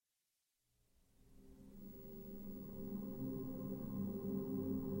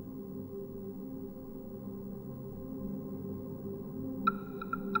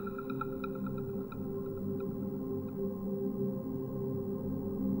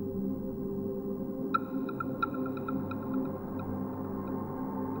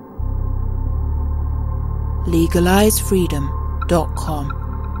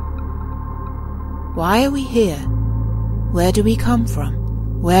LegalizeFreedom.com. Why are we here? Where do we come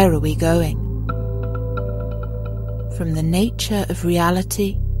from? Where are we going? From the nature of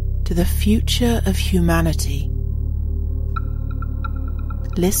reality to the future of humanity.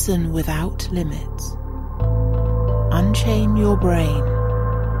 Listen without limits. Unchain your brain.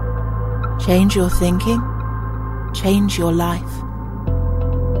 Change your thinking. Change your life.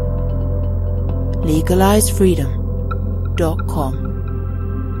 LegalizeFreedom.com.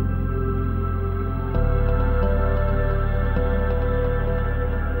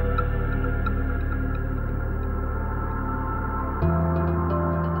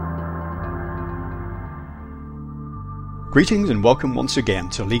 Greetings and welcome once again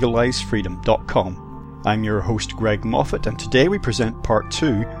to LegalizeFreedom.com. I'm your host Greg Moffat, and today we present part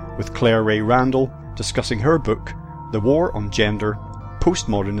 2 with Claire Ray Randall discussing her book, The War on Gender,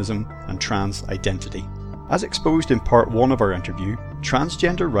 Postmodernism and Trans Identity. As exposed in part 1 of our interview,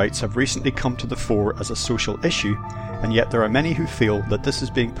 transgender rights have recently come to the fore as a social issue, and yet there are many who feel that this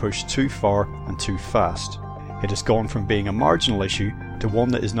is being pushed too far and too fast. It has gone from being a marginal issue to one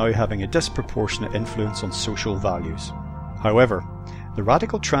that is now having a disproportionate influence on social values. However, the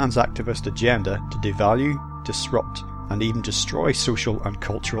radical trans activist agenda to devalue, disrupt, and even destroy social and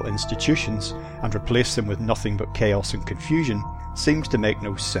cultural institutions and replace them with nothing but chaos and confusion seems to make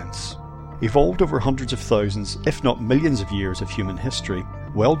no sense. Evolved over hundreds of thousands, if not millions of years of human history,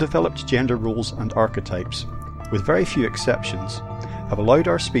 well-developed gender roles and archetypes, with very few exceptions, have allowed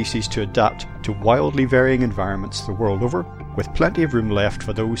our species to adapt to wildly varying environments the world over, with plenty of room left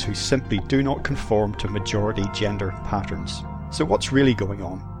for those who simply do not conform to majority gender patterns. So what's really going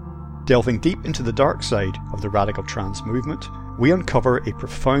on? Delving deep into the dark side of the radical trans movement, we uncover a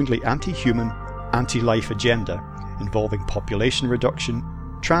profoundly anti-human, anti-life agenda involving population reduction,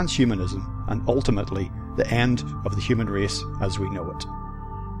 transhumanism, and ultimately the end of the human race as we know it.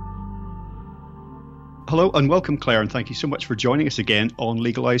 Hello and welcome, Claire, and thank you so much for joining us again on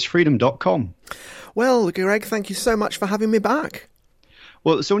LegalizeFreedom.com. Well, Greg, thank you so much for having me back.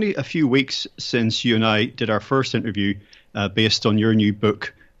 Well, it's only a few weeks since you and I did our first interview based on your new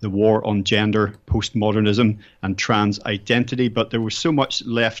book, The War on Gender, Postmodernism and Trans Identity, but there was so much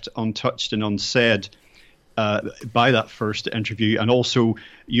left untouched and unsaid by that first interview, and also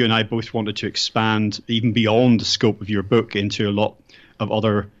you and I both wanted to expand even beyond the scope of your book into a lot of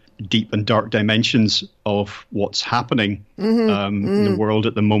other deep and dark dimensions of what's happening in the world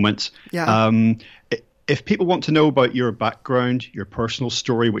at the moment. Yeah. If people want to know about your background, your personal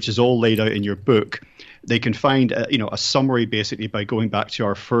story, which is all laid out in your book, they can find a summary basically by going back to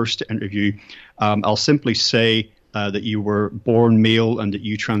our first interview. I'll simply say that you were born male and that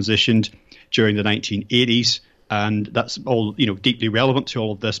you transitioned during the 1980s, and that's all deeply relevant to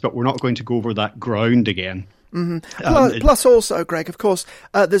all of this, but we're not going to go over that ground again. Mm-hmm. Plus also, Greg, of course,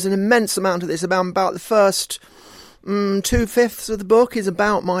 there's an immense amount of this. About the first 2/5 of the book is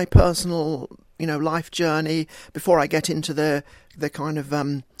about my personal, life journey before I get into the kind of,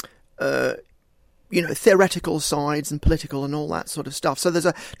 theoretical sides and political and all that sort of stuff. So there's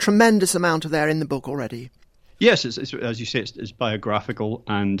a tremendous amount of there in the book already. Yes, it's as you say, it's biographical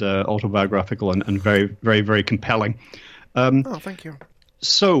and autobiographical and very, very, very compelling. Thank you.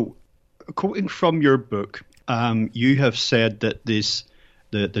 So, quoting from your book, you have said that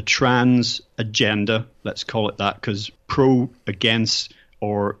the trans agenda, let's call it that, because pro, against,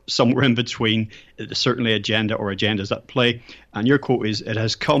 or somewhere in between, there's certainly agenda or agendas at play. And your quote is, "It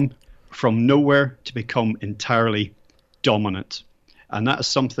has come from nowhere to become entirely dominant." And that is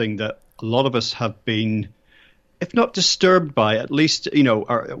something that a lot of us have been, if not disturbed by, at least,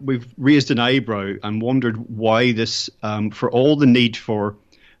 we've raised an eyebrow and wondered why this, for all the need for,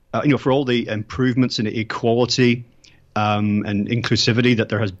 for all the improvements in equality and inclusivity that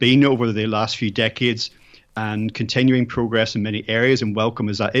there has been over the last few decades, and continuing progress in many areas, and welcome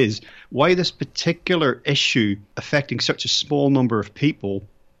as that is, why this particular issue affecting such a small number of people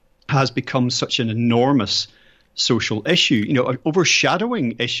has become such an enormous social issue,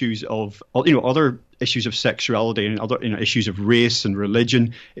 overshadowing issues of, other issues of sexuality and other issues of race and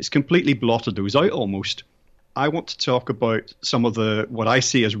religion. It's completely blotted those out almost. I want to talk about some of what I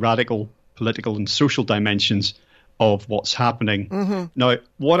see as radical political and social dimensions of what's happening. Mm-hmm. Now,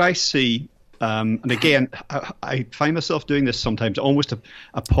 what I see, and again, I find myself doing this sometimes, almost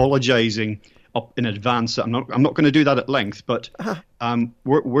apologizing up in advance. I'm not going to do that at length, but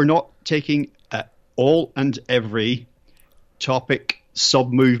we're not taking all and every topic,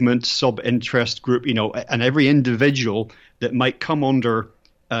 sub-movement, sub-interest group, and every individual that might come under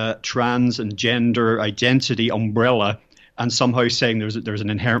trans and gender identity umbrella and somehow saying there's an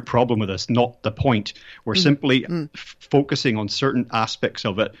inherent problem with this. Not the point. We're simply focusing on certain aspects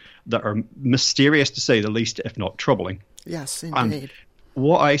of it that are mysterious, to say the least, if not troubling. Yes, indeed. And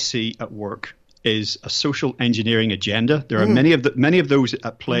what I see at work is a social engineering agenda. There are many of those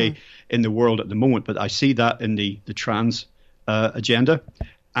at play in the world at the moment, but I see that in the trans agenda.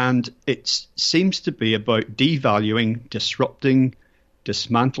 And it seems to be about devaluing, disrupting,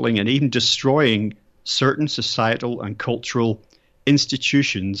 dismantling, and even destroying certain societal and cultural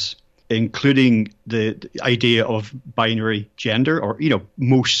institutions, including the idea of binary gender, or,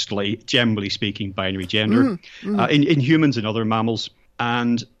 mostly, generally speaking, binary gender in humans and other mammals,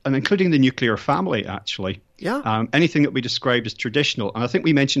 and including the nuclear family, actually. Yeah. Anything that we described as traditional. And I think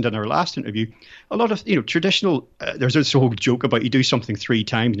we mentioned in our last interview, a lot of, traditional, there's this whole joke about you do something 3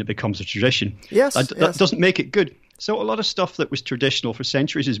 times and it becomes a tradition. Yes. That doesn't make it good. So a lot of stuff that was traditional for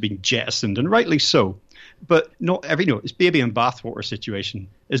centuries has been jettisoned, and rightly so. But not every, it's baby and bathwater situation,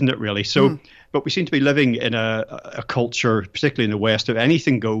 isn't it really? So, but we seem to be living in a culture, particularly in the West, of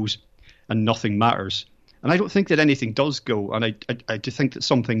anything goes and nothing matters. And I don't think that anything does go, and I do think that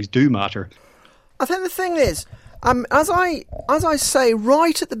some things do matter. I think the thing is, as I say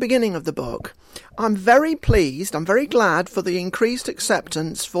right at the beginning of the book, I'm very pleased, I'm very glad for the increased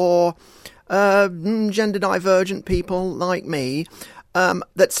acceptance for gender divergent people like me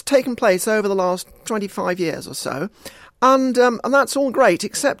that's taken place over the last 25 years or so. And that's all great,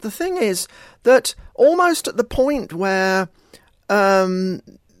 except the thing is that almost at the point where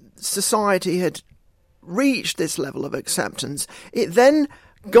society had reached this level of acceptance, it then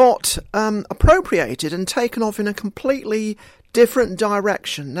got appropriated and taken off in a completely different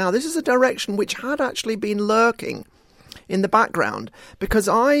direction. Now, this is a direction which had actually been lurking in the background, because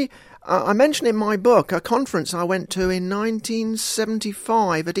I mentioned in my book a conference I went to in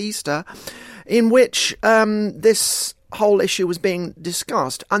 1975 at Easter, in which this whole issue was being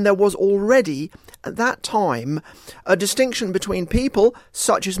discussed, and there was already at that time a distinction between people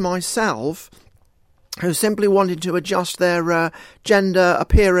such as myself, who simply wanted to adjust their gender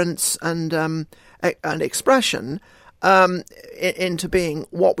appearance and expression into being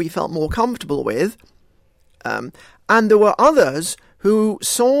what we felt more comfortable with, and there were others who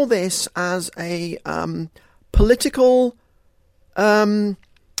saw this as a political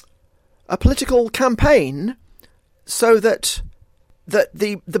campaign, so that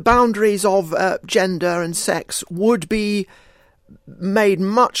the boundaries of gender and sex would be made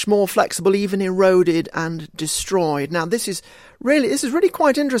much more flexible, even eroded and destroyed. Now, this is really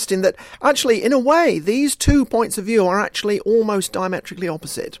quite interesting, that actually, in a way, these two points of view are actually almost diametrically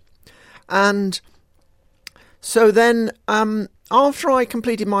opposite. And so then, after I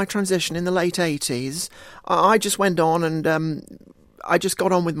completed my transition in the late 80s, I just went on and I just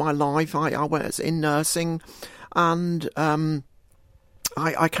got on with my life. I was in nursing, and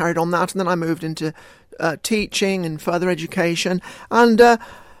I carried on that, and then I moved into teaching and further education, and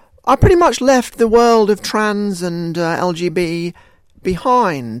I pretty much left the world of trans and LGB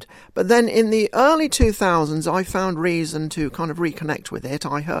behind. But then in the early 2000s, I found reason to kind of reconnect with it.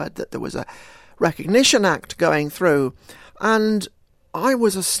 I heard that there was a Recognition Act going through, and I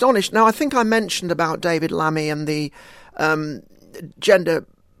was astonished. Now, I think I mentioned about David Lammy and the gender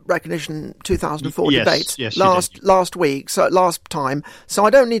recognition 2004 debates last week, so last time, so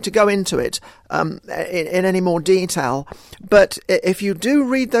I don't need to go into it in any more detail. But if you do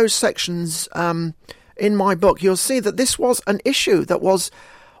read those sections in my book, you'll see that this was an issue that was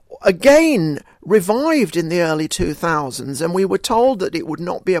again revived in the early 2000s, and we were told that it would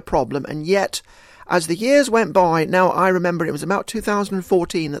not be a problem, and yet as the years went by, now I remember it was about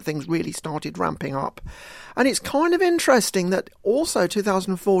 2014 that things really started ramping up. And it's kind of interesting that also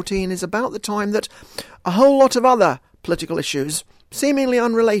 2014 is about the time that a whole lot of other political issues, seemingly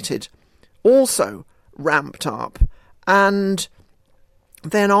unrelated, also ramped up. And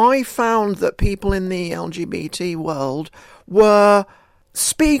then I found that people in the LGBT world were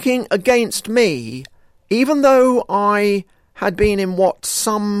speaking against me, even though I had been in what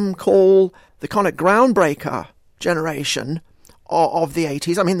some call the kind of groundbreaker generation of the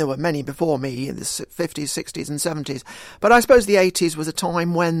 80s. I mean, there were many before me in the 50s, 60s and 70s. But I suppose the 80s was a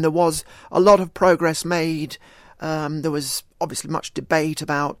time when there was a lot of progress made. There was obviously much debate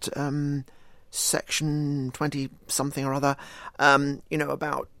about Section 20-something or other,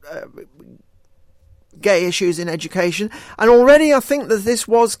 about gay issues in education. And already I think that this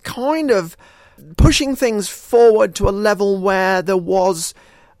was kind of pushing things forward to a level where there was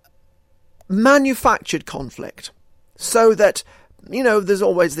manufactured conflict. So that, there's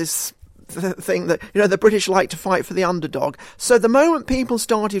always this thing that, the British like to fight for the underdog. So the moment people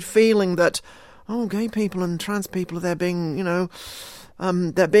started feeling that, gay people and trans people, they're being,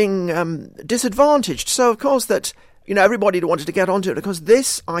 disadvantaged. So, of course, that, everybody wanted to get onto it, because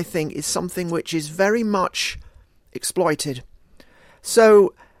this, I think, is something which is very much exploited.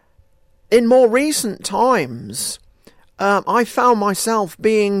 So, in more recent times, I found myself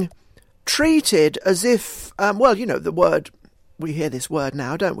being treated as if, the word, we hear this word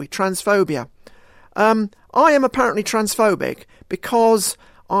now, don't we? Transphobia. I am apparently transphobic because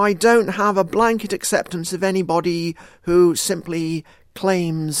I don't have a blanket acceptance of anybody who simply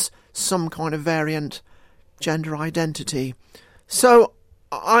claims some kind of variant gender identity. So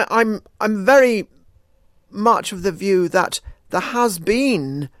I'm very much of the view that there has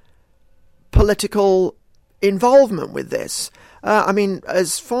been political involvement with this.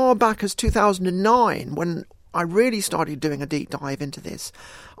 As far back as 2009, when I really started doing a deep dive into this,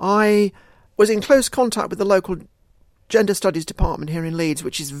 I was in close contact with the local gender studies department here in Leeds,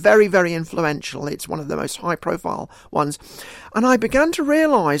 which is very, very influential. It's one of the most high-profile ones. And I began to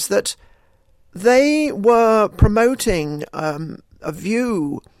realise that they were promoting a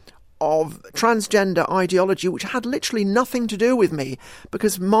view of transgender ideology which had literally nothing to do with me,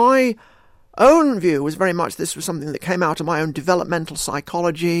 because my own view was very much this was something that came out of my own developmental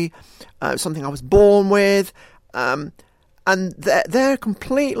psychology, something I was born with, and they're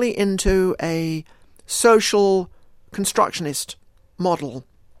completely into a social constructionist model,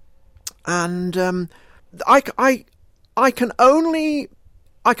 and I can only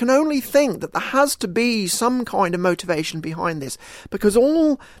think that there has to be some kind of motivation behind this, because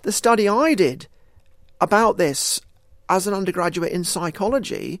all the study I did about this as an undergraduate in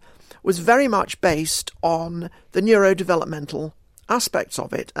psychology was very much based on the neurodevelopmental aspects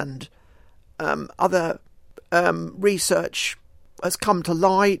of it, and other research has come to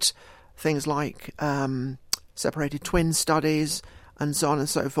light, things like separated twin studies and so on and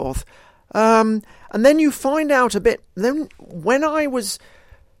so forth. And then you find out a bit, then when I was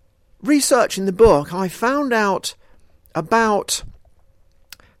researching the book, I found out about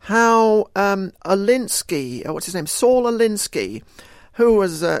how Alinsky, what's his name, Saul Alinsky, who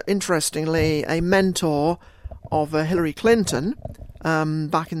was, interestingly, a mentor of Hillary Clinton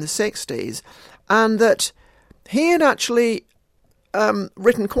back in the 60s, and that he had actually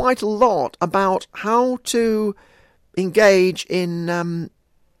written quite a lot about how to engage in,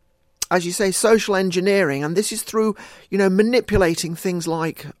 as you say, social engineering, and this is through, manipulating things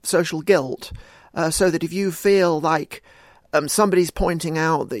like social guilt, so that if you feel like somebody's pointing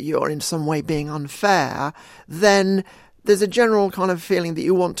out that you're in some way being unfair, then there's a general kind of feeling that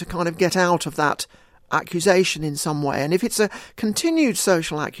you want to kind of get out of that accusation in some way. And if it's a continued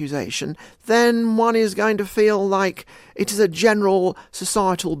social accusation, then one is going to feel like it is a general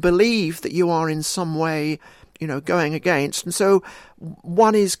societal belief that you are in some way, going against. And so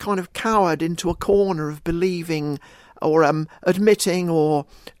one is kind of cowered into a corner of believing or admitting or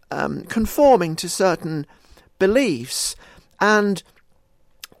conforming to certain beliefs. And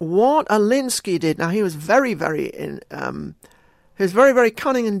what Alinsky did, now he was very, very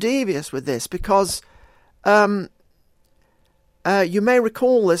cunning and devious with this, because you may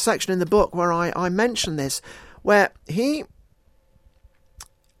recall this section in the book where I mention this, where he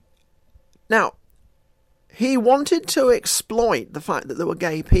wanted to exploit the fact that there were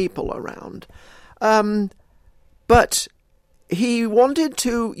gay people around, but he wanted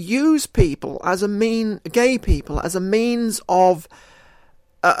to use gay people as a means of,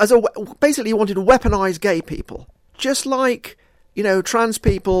 basically he wanted to weaponize gay people, just like, trans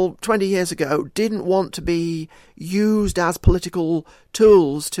people 20 years ago didn't want to be used as political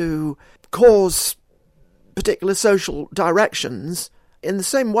tools to cause particular social directions. In the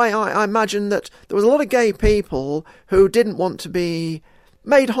same way, I imagine that there was a lot of gay people who didn't want to be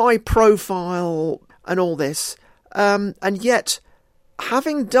made high profile and all this. And yet,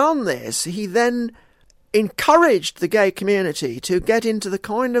 having done this, he then encouraged the gay community to get into the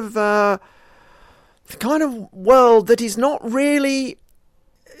kind of world that is not really.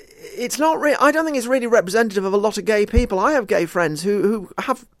 I don't think it's really representative of a lot of gay people. I have gay friends who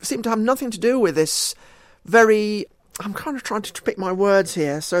seem to have nothing to do with this very. I'm kind of trying to pick my words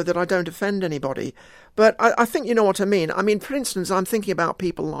here so that I don't offend anybody, but I think you know what I mean. I mean, for instance, I'm thinking about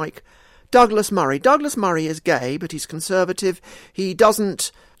people like Douglas Murray. Douglas Murray is gay, but he's conservative. He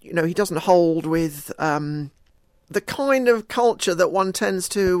doesn't hold with the kind of culture that one tends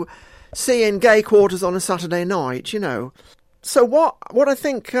to see in gay quarters on a Saturday night, So what I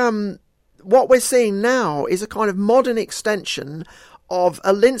think what we're seeing now is a kind of modern extension of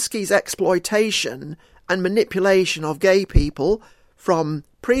Alinsky's exploitation and manipulation of gay people from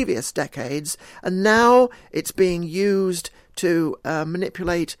previous decades, and now it's being used to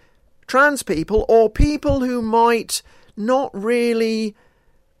manipulate trans people or people who might not really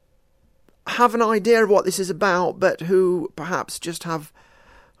have an idea of what this is about, but who perhaps just have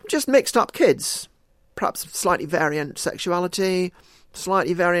mixed up kids, perhaps slightly variant sexuality,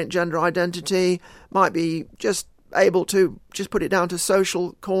 slightly variant gender identity, might be just able to just put it down to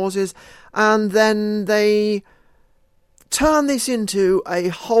social causes, and then they turn this into a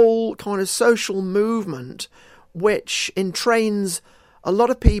whole kind of social movement which entrains a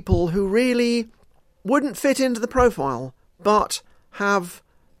lot of people who really wouldn't fit into the profile, but have,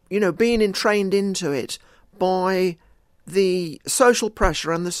 been entrained into it by the social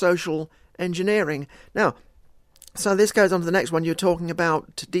pressure and the social engineering. Now, so this goes on to the next one. You're talking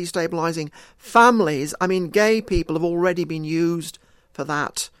about destabilising families. I mean, gay people have already been used for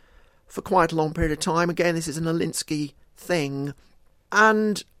that for quite a long period of time. Again, this is an Alinsky thing.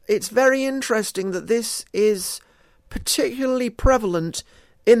 And it's very interesting that this is particularly prevalent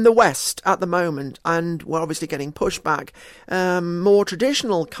in the West at the moment. And we're obviously getting pushback. More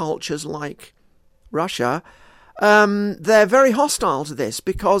traditional cultures like Russia, they're very hostile to this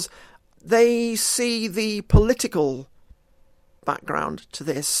because they see the political background to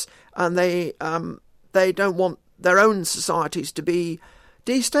this, and they don't want their own societies to be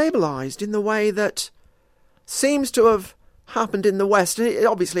destabilised in the way that seems to have happened in the West. And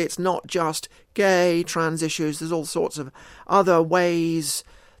obviously it's not just gay, trans issues. There's all sorts of other ways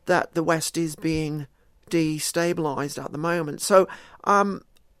that the West is being destabilised at the moment. So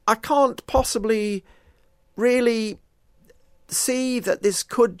I can't possibly really see that this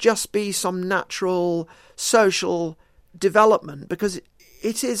could just be some natural social development, because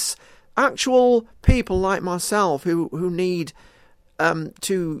it is actual people like myself who need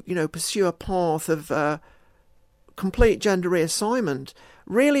to pursue a path of complete gender reassignment.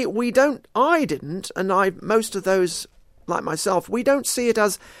 Really, I didn't, and most of those like myself, we don't see it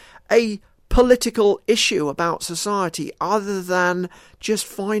as a political issue about society other than just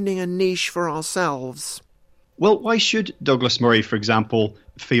finding a niche for ourselves. Well, why should Douglas Murray, for example,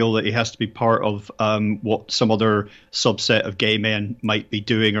 feel that he has to be part of what some other subset of gay men might be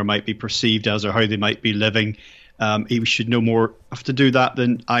doing or might be perceived as, or how they might be living? He should no more have to do that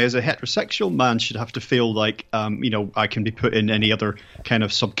than I, as a heterosexual man, should have to feel like, I can be put in any other kind of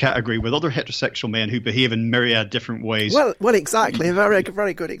subcategory with other heterosexual men who behave in myriad different ways. Well, exactly. A very,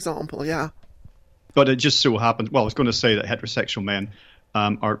 very good example, yeah. But it just so happens, well, I was going to say that heterosexual men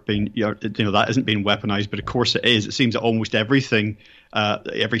aren't being, that isn't being weaponized, but of course it is. It seems that almost everything,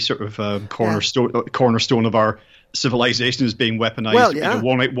 every sort of cornerstone of our civilization is being weaponized, well, yeah.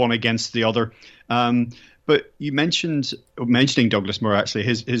 One against the other. But you mentioning Douglas Murray, actually,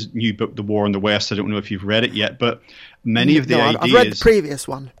 his new book, The War in the West. I don't know if you've read it yet, but many of the ideas. I've read the previous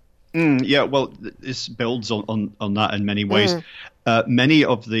one. Yeah, well, this builds on that in many ways. Many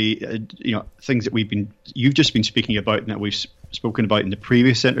of the things that you've just been speaking about and that we've spoken about in the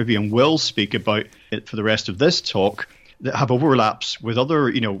previous interview and will speak about it for the rest of this talk, that have overlaps with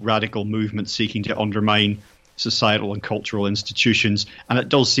other radical movements seeking to undermine societal and cultural institutions, and it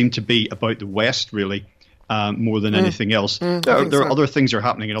does seem to be about the West really. More than anything else. There are other things that are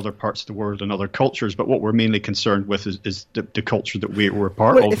happening in other parts of the world and other cultures, but what we're mainly concerned with is the culture that we're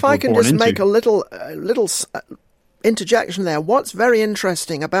part of. If I can just make a little interjection there, what's very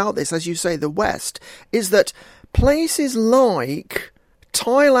interesting about this, as you say, the West, is that places like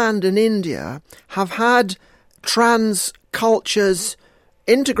Thailand and India have had trans cultures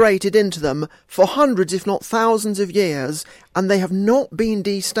integrated into them for hundreds, if not thousands of years, and they have not been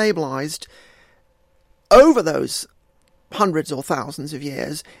destabilised over those hundreds or thousands of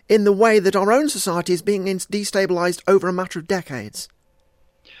years in the way that our own society is being destabilised over a matter of decades.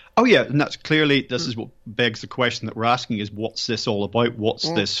 Oh yeah, and that's clearly, this is what begs the question that we're asking is, what's this all about?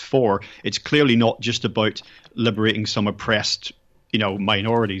 What's this for? It's clearly not just about liberating some oppressed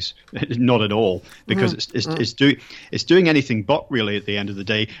minorities, not at all, because it's doing anything but really at the end of the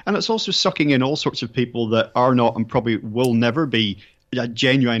day, and it's also sucking in all sorts of people that are not and probably will never be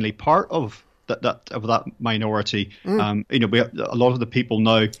genuinely part of that minority. We have a lot of the people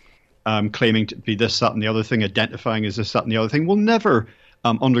now claiming to be this, that, and the other thing, identifying as this, that, and the other thing, will never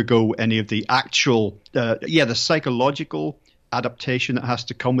undergo any of the actual, the psychological adaptation that has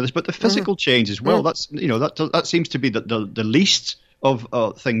to come with this, but the physical change as well. That's that seems to be the least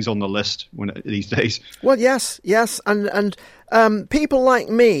of things on the list these days. Well, yes, and people like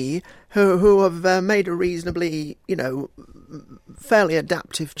me who have made a reasonably, fairly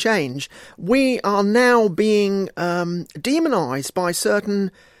adaptive change, we are now being demonised by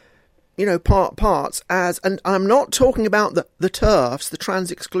certain, parts as, and I'm not talking about the TERFs, the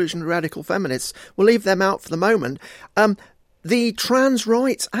trans exclusion radical feminists. We'll leave them out for the moment. the trans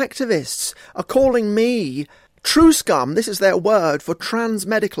rights activists are calling me true scum. This is their word for trans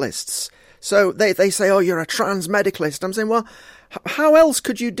medicalists. So they say, oh, you're a trans medicalist. I'm saying, well, how else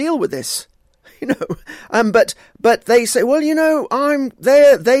could you deal with this? But they say, well,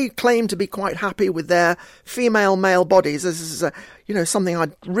 they claim to be quite happy with their female-male bodies. This is, something I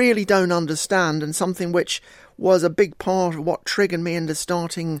really don't understand, and something which was a big part of what triggered me into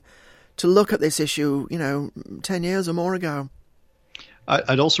starting to look at this issue, 10 years or more ago.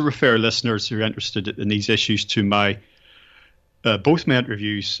 I'd also refer listeners who are interested in these issues to my both my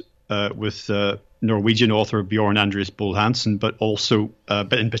interviews with Norwegian author Bjorn Andreas Bull Hansen, but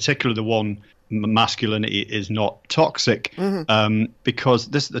in particular the one, Masculinity is Not Toxic, because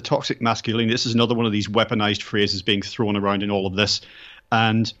the toxic masculinity, this is another one of these weaponized phrases being thrown around in all of this,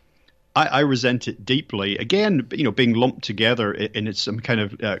 and I resent it deeply. Again, being lumped together in it's some kind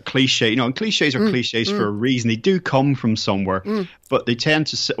of cliche. And cliches are cliches for a reason. They do come from somewhere, but they tend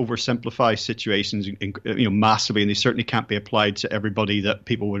to oversimplify situations, massively, and they certainly can't be applied to everybody that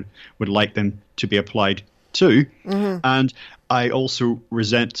people would like them to be applied to. And I also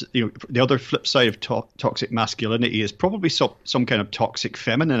resent, the other flip side of toxic masculinity is probably some kind of toxic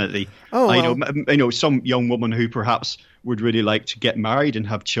femininity. Oh, well. Some young woman who perhaps would really like to get married and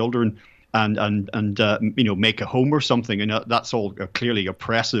have children and make a home or something, and that's all clearly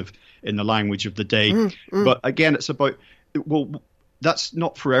oppressive in the language of the day. But again, it's about, well, that's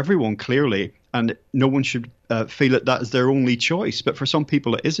not for everyone, clearly, and no one should feel that is their only choice. But for some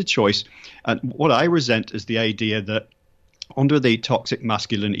people, it is a choice. And what I resent is the idea that under the toxic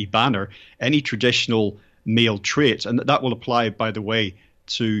masculinity banner, any traditional male traits, and that will apply, by the way,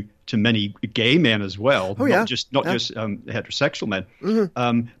 to many gay men as well, not just heterosexual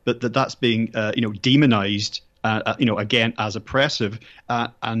men, but that's being demonized, again, as oppressive,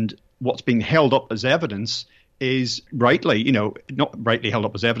 and what's being held up as evidence is rightly, not rightly held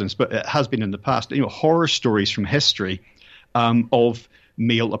up as evidence, but it has been in the past, horror stories from history of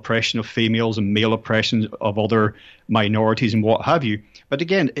male oppression of females and male oppression of other minorities and what have you. But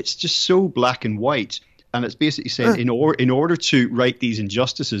again, it's just so black and white. And it's basically saying in order to right these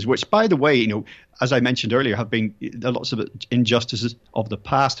injustices, which, by the way, as I mentioned earlier, have been lots of injustices of the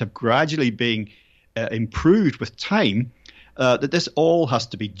past have gradually been improved with time, that this all has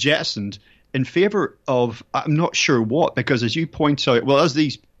to be jettisoned in favor of, I'm not sure what, because as you point out, well, as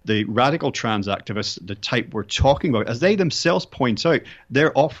the radical trans activists, the type we're talking about, as they themselves point out,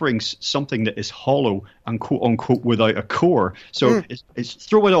 they're offering something that is hollow and quote unquote without a core. So it's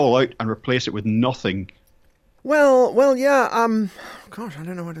throw it all out and replace it with nothing. Well, yeah. Gosh, I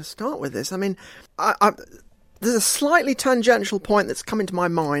don't know where to start with this. I mean, there's a slightly tangential point that's come into my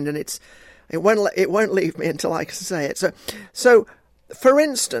mind, and it won't leave me until I can say it. So, for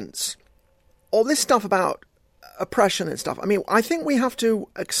instance, all this stuff about oppression and stuff. I mean, I think we have to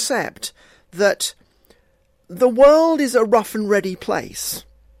accept that the world is a rough and ready place,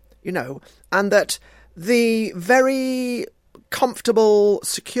 and that the very comfortable,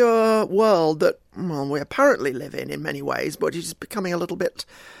 secure world that, well, we apparently live in many ways, but is becoming a little bit,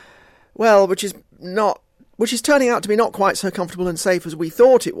 well, which is turning out to be not quite so comfortable and safe as we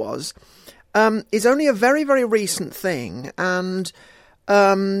thought it was, is only a very, very recent thing, and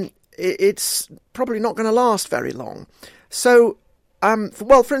it's probably not going to last very long. So,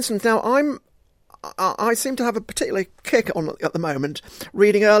 for instance, now I seem to have a particular kick on at the moment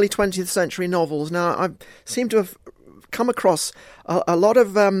reading early 20th century novels. Now, I seem to have come across a lot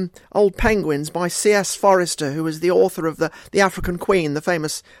of old penguins by C.S. Forrester, who was the author of the African Queen, the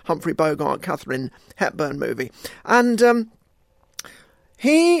famous Humphrey Bogart, Katharine Hepburn movie. And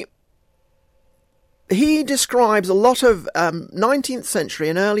he describes a lot of 19th century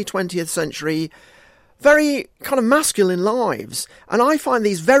and early 20th century very kind of masculine lives. And I find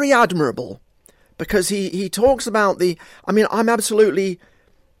these very admirable because he talks about I'm absolutely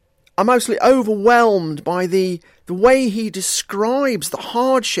overwhelmed by the way he describes the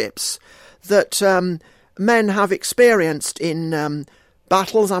hardships that men have experienced in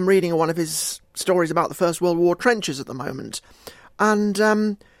battles. I'm reading one of his stories about the First World War trenches at the moment. And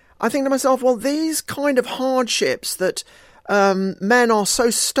I think to myself, well, these kind of hardships that men are so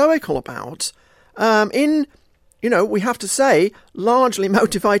stoical about, we have to say, largely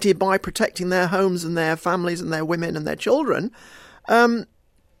motivated by protecting their homes and their families and their women and their children,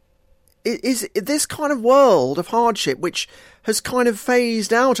 is this kind of world of hardship, which has kind of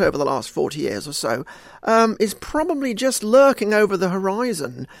phased out over the last 40 years or so, is probably just lurking over the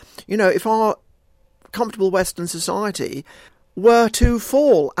horizon. If our comfortable Western society were to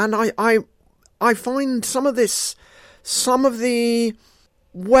fall. And I find some of the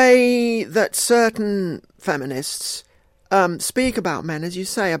way that certain feminists speak about men, as you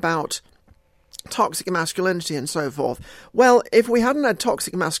say, about toxic masculinity and so forth. Well, if we hadn't had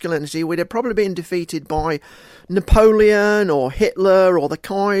toxic masculinity, we'd have probably been defeated by Napoleon or Hitler or the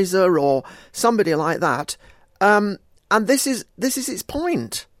Kaiser or somebody like that. And this is its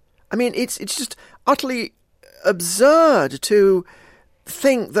point. I mean, it's just utterly absurd to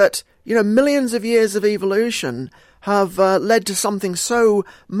think that, millions of years of evolution have led to something so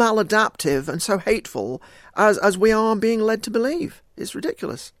maladaptive and so hateful as we are being led to believe. It's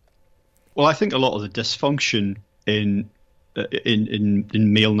ridiculous. Well, I think a lot of the dysfunction in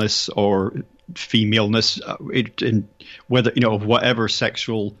maleness or femaleness, in whether of whatever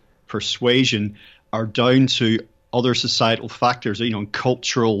sexual persuasion, are down to other societal factors,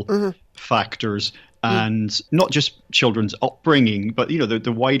 cultural factors, and not just children's upbringing, but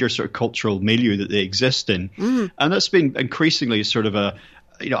the wider sort of cultural milieu that they exist in, and that's been increasingly sort of a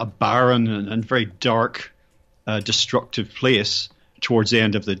barren and very dark, destructive place towards the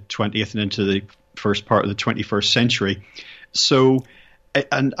end of the 20th and into the first part of the 21st century. So,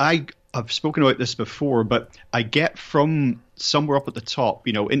 and I've spoken about this before, but I get from somewhere up at the top,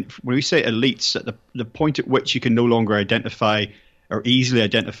 when we say elites, at the point at which you can no longer identify or easily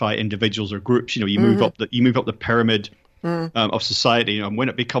identify individuals or groups, you move up the pyramid of society, and when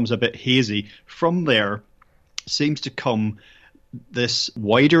it becomes a bit hazy, from there seems to come this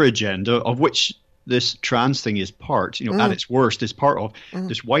wider agenda, of which this trans thing is part, at its worst, is part of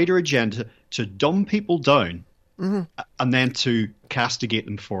this wider agenda to dumb people down and then to castigate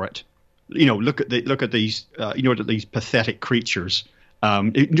them for it. Look at these, at these pathetic creatures.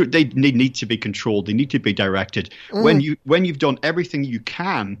 They need to be controlled. They need to be directed. When you've done everything you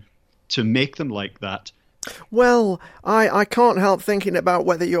can to make them like that. Well, I can't help thinking about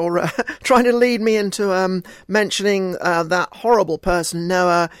whether you're trying to lead me into mentioning that horrible person,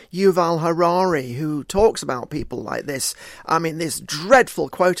 Noah Yuval Harari, who talks about people like this. I mean, this dreadful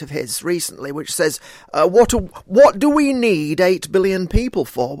quote of his recently, which says, what do we need 8 billion people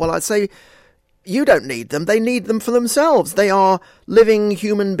for? Well, I'd say you don't need them. They need them for themselves. They are living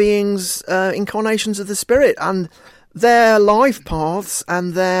human beings, incarnations of the spirit, and their life paths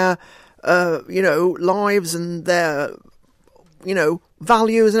and their lives and their,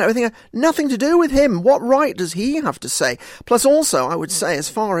 values and everything, nothing to do with him. What right does he have to say? Plus, also, I would say, as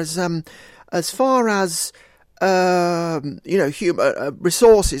far as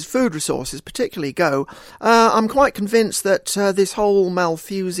resources, food resources particularly go, I'm quite convinced that this whole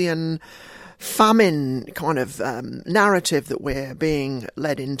Malthusian famine kind of narrative that we're being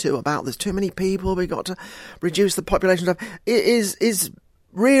led into about there's too many people, we've got to reduce the population stuff, is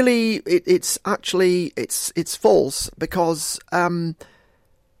really, it's false, because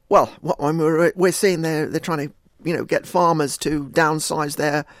we're seeing they're trying to get farmers to downsize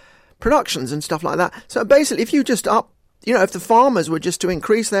their productions and stuff like that. So basically, if you just if the farmers were just to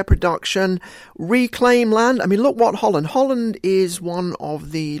increase their production, reclaim land. I mean, look what Holland is one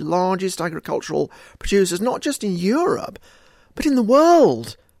of the largest agricultural producers, not just in Europe, but in the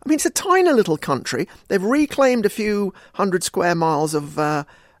world. I mean, it's a tiny little country. They've reclaimed a few hundred square miles of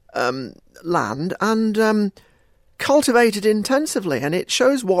land and cultivated intensively, and it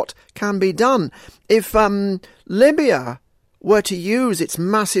shows what can be done. If Libya were to use its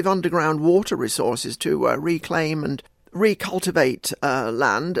massive underground water resources to reclaim and recultivate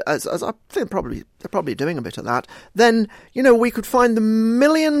land, as I think they're probably doing a bit of that, then we could find the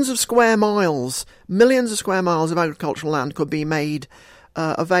millions of square miles of agricultural land could be made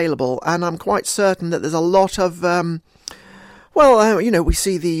available, and I'm quite certain that there's a lot of we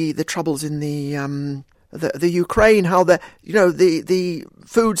see the troubles in the Ukraine, how the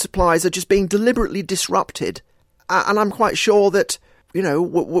food supplies are just being deliberately disrupted, and I'm quite sure that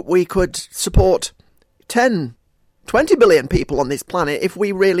we could support 10-20 billion people on this planet if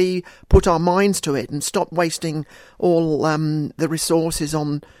we really put our minds to it and stop wasting all the resources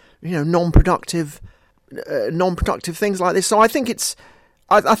on non-productive things like this. So I think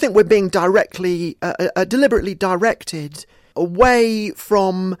I think we're being deliberately directed away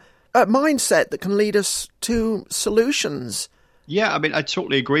from a mindset that can lead us to solutions. Yeah, I mean, I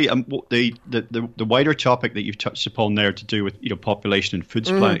totally agree. The wider topic that you've touched upon there to do with population and food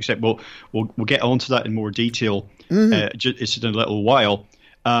supply, except we'll get onto that in more detail. It's in a little while.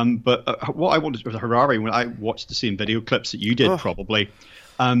 But what I wanted with Harari, when I watched the same video clips that you did, probably.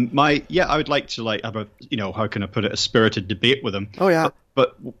 I would like to have a how can I put it, a spirited debate with him. Oh yeah.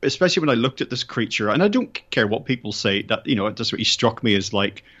 But especially when I looked at this creature, and I don't care what people say, that that's what he struck me as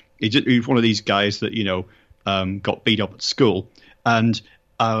like. He's one of these guys that got beat up at school, and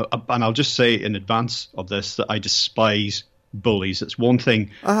I'll just say in advance of this that I despise bullies. It's one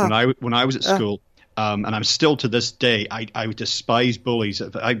thing when I was at school. and I'm still to this day, I despise bullies.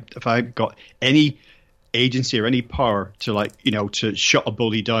 If I got any agency or any power to to shut a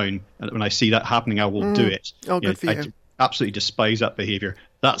bully down, and when I see that happening, I will do it. Oh, good for you. I absolutely despise that behaviour.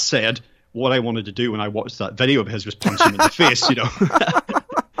 That said, what I wanted to do when I watched that video of his was punch him in the face,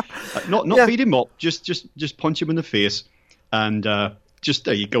 not beat him up, just punch him in the face, and just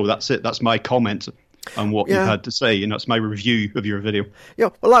there you go. That's it. That's my comment on what you had to say. It's my review of your video. Yeah,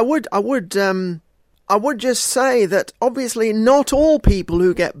 well, I would just say that obviously not all people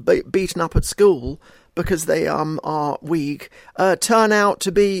who get beaten up at school because they are weak turn out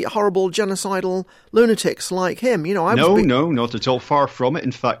to be horrible genocidal lunatics like him. No, not at all. Far from it.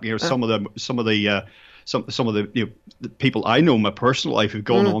 In fact, some of the the people I know in my personal life have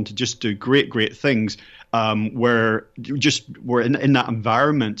gone on to just do great things. Where we're in that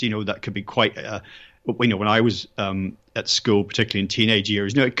environment, that could be quite. When I was at school, particularly in teenage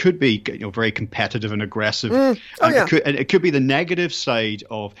years, it could be very competitive and aggressive. It could be the negative side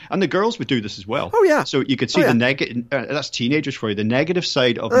of, and the girls would do this as well. Oh yeah. So you could see the negative. That's teenagers for you. The negative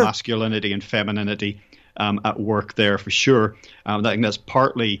side of masculinity and femininity at work there for sure. I think that's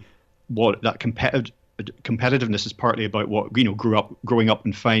partly what that competitiveness is partly about what growing up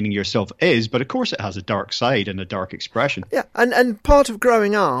and finding yourself is, but of course it has a dark side and a dark expression. Yeah, and part of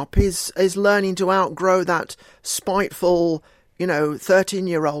growing up is learning to outgrow that spiteful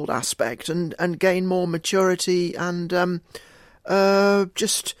 13-year-old aspect and gain more maturity and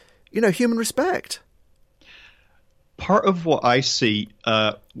just human respect. Part of what I see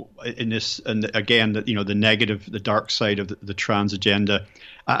in this, and again, that the negative, the dark side of the trans agenda,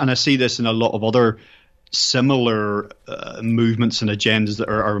 and I see this in a lot of other similar movements and agendas that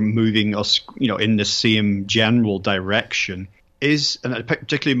are moving us, in the same general direction, is, and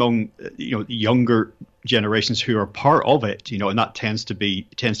particularly among younger generations who are part of it, and that tends to be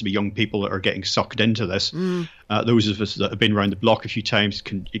young people that are getting sucked into this. Those of us that have been around the block a few times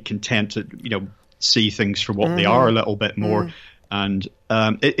can tend to see things for what they are a little bit more, and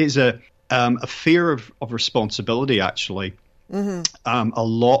it is a fear of responsibility actually. A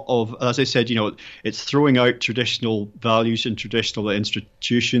lot of, as I said, it's throwing out traditional values and traditional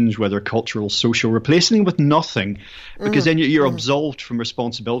institutions, whether cultural, social, replacing them with nothing, because then you're absolved from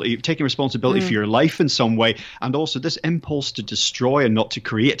responsibility. You're taking responsibility for your life in some way, and also this impulse to destroy and not to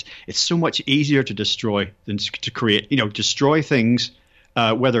create. It's so much easier to destroy than to create. Destroy things,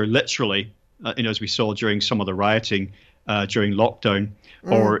 whether literally, as we saw during some of the rioting during lockdown,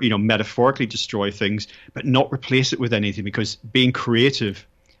 or metaphorically destroy things, but not replace it with anything, because being creative,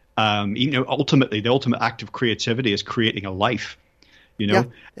 ultimately the ultimate act of creativity is creating a life,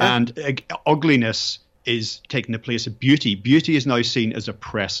 and ugliness is taking the place of beauty. Beauty is now seen as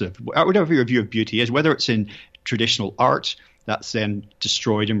oppressive. Whatever your view of beauty is, whether it's in traditional art, that's then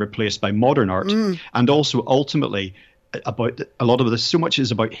destroyed and replaced by modern art, and also ultimately about a lot of this. So much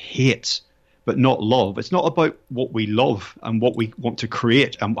is about hate, but not love. It's not about what we love and what we want to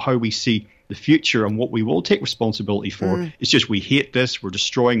create and how we see the future and what we will take responsibility for. It's just we hate this, we're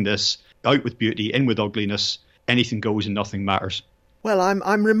destroying this, out with beauty, in with ugliness, anything goes and nothing matters. Well,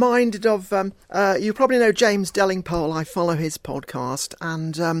 I'm reminded of, you probably know James Dellingpole. I follow his podcast,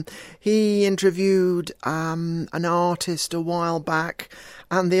 and he interviewed an artist a while back,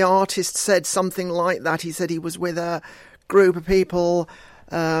 and the artist said something like that. He said he was with a group of people,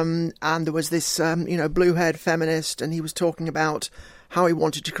 and there was this, blue-haired feminist, and he was talking about how he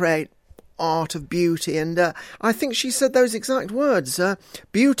wanted to create art of beauty. And I think she said those exact words.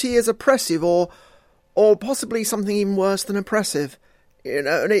 Beauty is oppressive, or possibly something even worse than oppressive.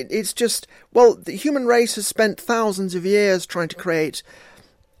 And it's just, the human race has spent thousands of years trying to create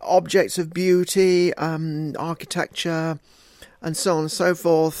objects of beauty, architecture, and so on and so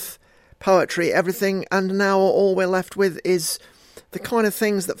forth, poetry, everything, and now all we're left with is the kind of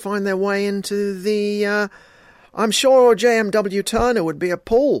things that find their way into the... I'm sure J.M.W. Turner would be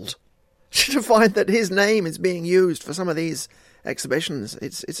appalled to find that his name is being used for some of these exhibitions.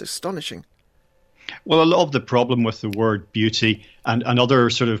 It's astonishing. Well, a lot of the problem with the word beauty and other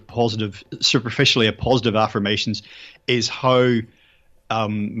sort of positive, superficially positive affirmations is how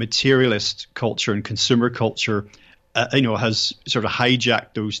materialist culture and consumer culture has sort of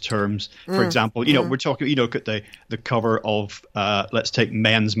hijacked those terms. For example, we're talking, look at the cover of, let's take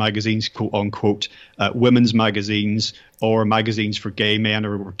men's magazines, quote unquote, women's magazines, or magazines for gay men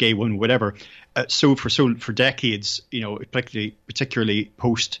or gay women, whatever. So for decades, particularly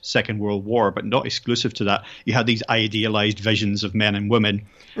post Second World War, but not exclusive to that, you had these idealized visions of men and women,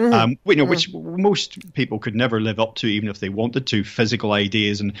 which most people could never live up to, even if they wanted to. Physical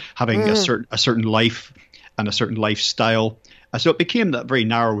ideas and having a certain life and a certain lifestyle, So it became that very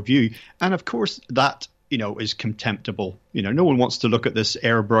narrow view. And of course, that, is contemptible. No one wants to look at this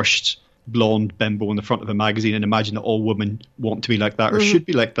airbrushed blonde bimbo in the front of a magazine and imagine that all women want to be like that or should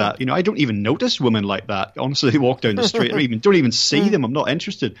be like that. I don't even notice women like that. Honestly, they walk down the street. I don't even see them. I'm not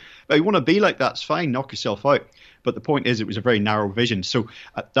interested. But you want to be like that, it's fine. Knock yourself out. But the point is, it was a very narrow vision. So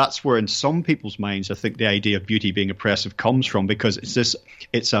that's where, in some people's minds, I think the idea of beauty being oppressive comes from, because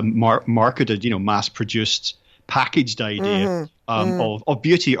it's a marketed, mass-produced, packaged idea of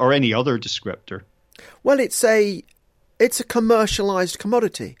beauty or any other descriptor. Well, it's a commercialized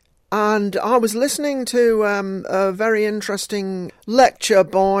commodity. And I was listening to a very interesting lecture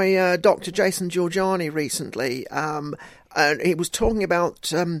by Dr. Jason Giorgiani recently, and he was talking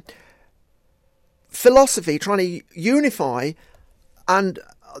about philosophy, trying to unify and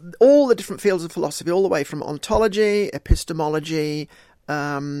all the different fields of philosophy, all the way from ontology, epistemology,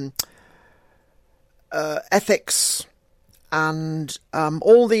 ethics, and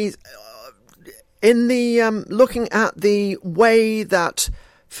all these in the looking at the way that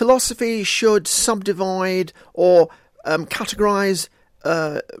philosophy should subdivide or categorize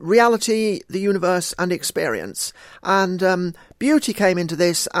reality, the universe, and experience. And beauty came into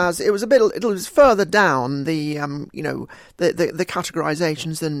this as it was further down the the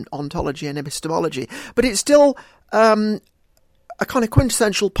categorizations than ontology and epistemology, but it's still a kind of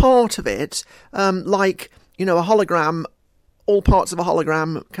quintessential part of it. Like a hologram, all parts of a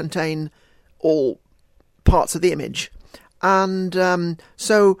hologram contain all parts of the image. And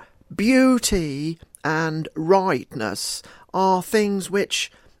so beauty and rightness are things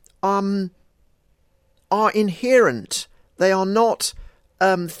which are inherent. They are not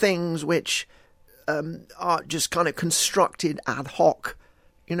things which are just kind of constructed ad hoc,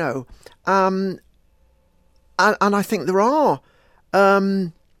 And I think there are,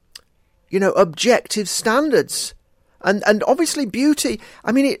 objective standards. And obviously beauty,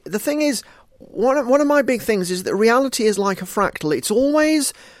 the thing is, one of my big things is that reality is like a fractal. It's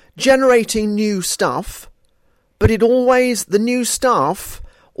always generating new stuff, but the new stuff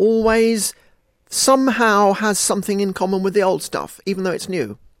always somehow has something in common with the old stuff, even though it's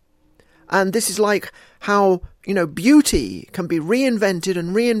new. And this is like how, beauty can be reinvented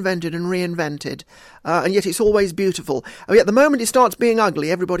and reinvented and reinvented, and yet it's always beautiful. And yet the moment it starts being ugly,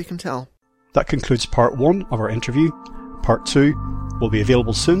 everybody can tell. That concludes part 1 of our interview. Part 2 will be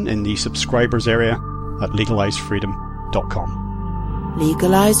available soon in the subscribers area at legalizefreedom.com.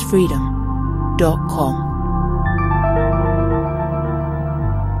 legalizefreedom.com